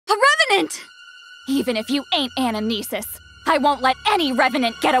A revenant! Even if you ain't Anamnesis, I won't let any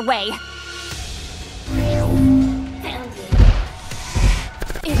revenant get away!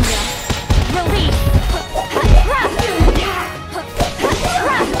 Idia, release!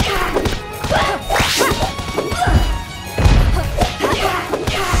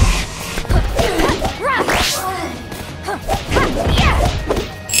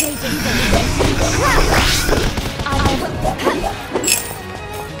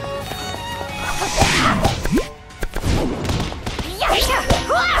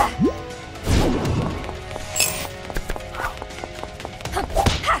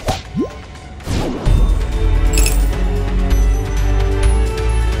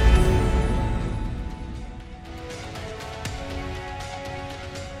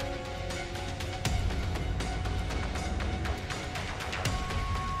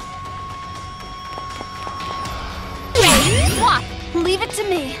 Leave it to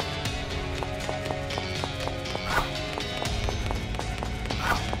me.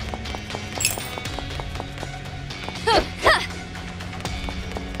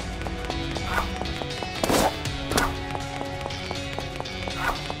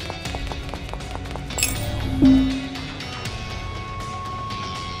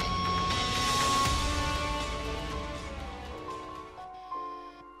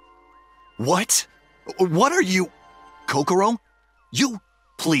 What? What are you... Kokoro? You...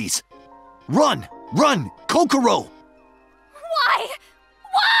 Please. Run! Run! Kokoro! Why?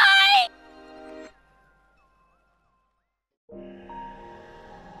 Why?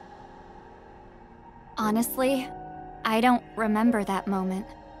 Honestly, I don't remember that moment,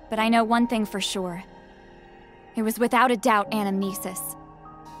 but I know one thing for sure. It was without a doubt Anamnesis.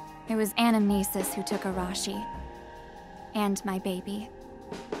 It was Anamnesis who took Arashi. And my baby.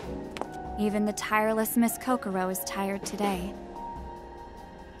 Even the tireless Miss Kokoro is tired today.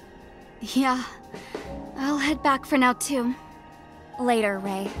 Yeah, I'll head back for now too. Later,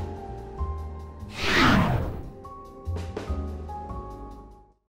 Rei.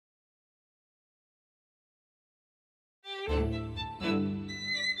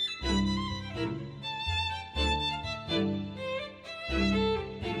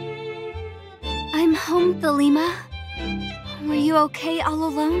 I'm home, Thelema. Were you okay all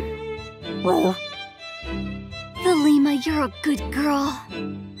alone? Thelema, you're a good girl.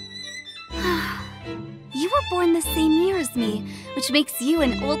 You were born the same year as me, which makes you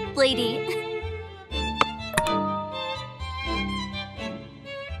an old lady.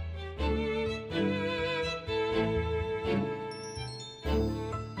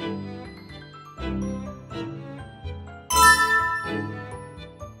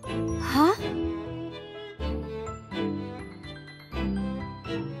 Huh?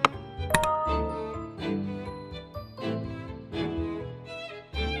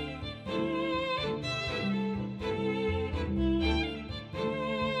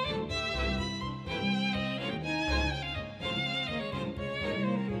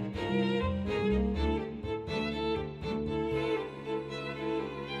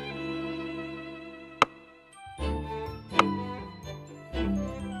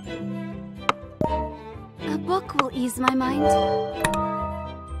 A book will ease my mind.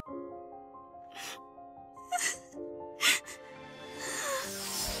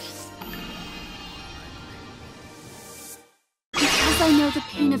 Because I know the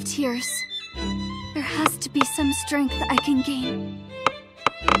pain of tears, there has to be some strength I can gain.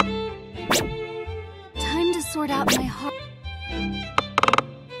 Time to sort out my heart.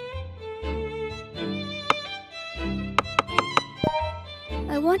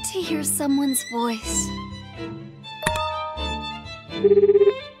 I want to hear someone's voice.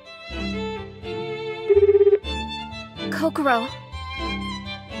 Kokoro.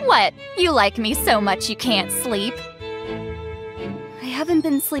 What? You like me so much you can't sleep? I haven't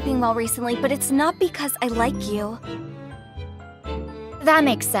been sleeping well recently, but it's not because I like you. That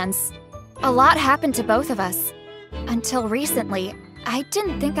makes sense. A lot happened to both of us. Until recently, I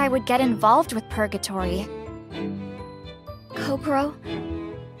didn't think I would get involved with Purgatory. Kokoro,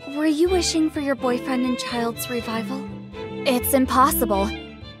 were you wishing for your boyfriend and child's revival? It's impossible.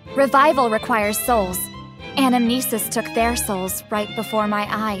 Revival requires souls. Anamnesis took their souls right before my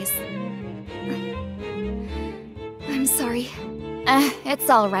eyes. I'm sorry. It's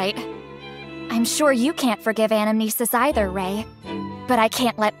all right. I'm sure you can't forgive Anamnesis either, Rei. But I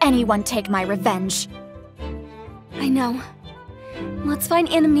can't let anyone take my revenge. I know. Let's find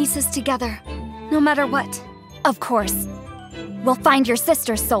Anamnesis together, no matter what. Of course. We'll find your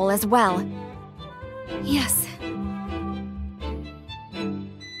sister's soul as well. Yes.